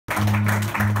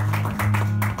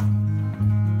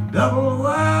Double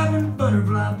wide and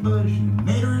butterfly bush, and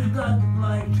neighbors got the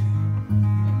light.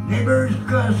 Neighbors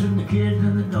cussing the kids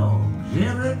and the dogs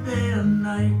every day and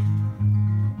night.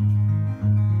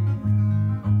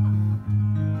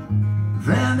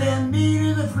 Friend indeed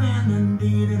is a friend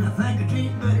indeed, and I think I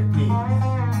treat better people.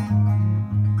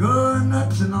 Going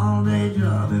nuts an all-day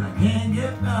job, and I can't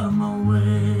get out of my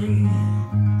way.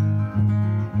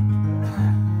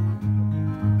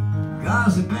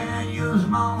 Gossip and your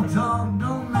small talk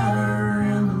don't matter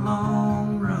in the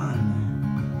long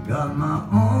run. Got my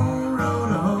own road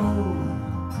to hoe,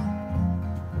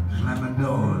 slamming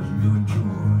doors and doing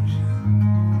chores.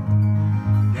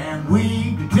 Damn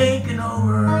weak to taking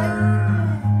over.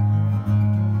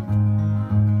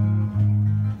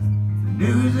 The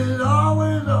news is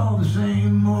always all the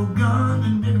same, more guns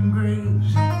and different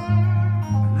graves.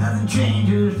 Nothing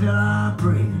changes till I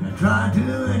pray, and I try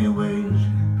to anyways.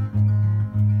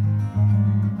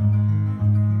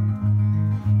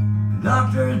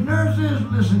 Doctors, nurses,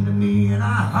 listen to me, and I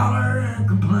holler and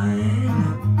complain.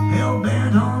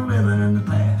 Hell-bent on living in the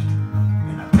past,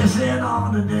 and I piss it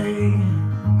on today.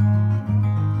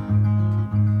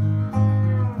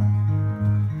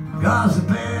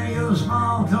 Gossip and your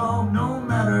small talk don't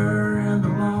matter in the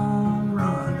long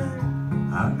run.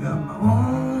 I've got my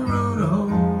own road to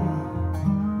hoe,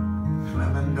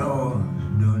 slamming doors,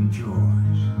 doing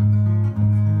chores.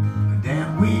 The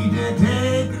damn weeds are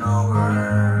taking over.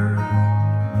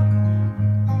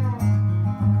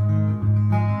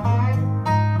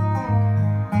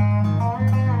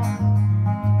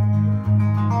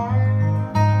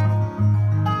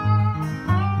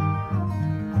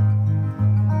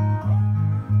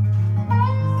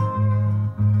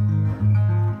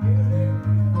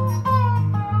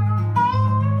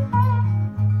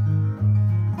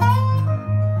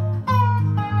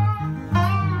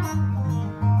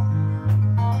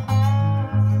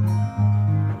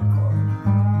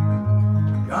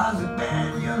 Gossip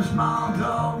and your small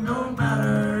talk don't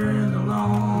matter in the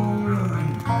long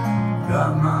run.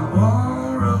 Got my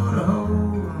own road to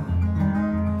hoe,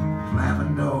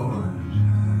 slamming doors,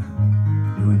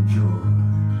 doing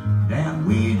chores. Damn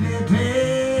weeds are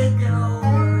taking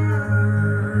over.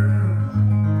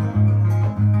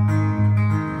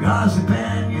 Gossip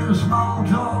and your small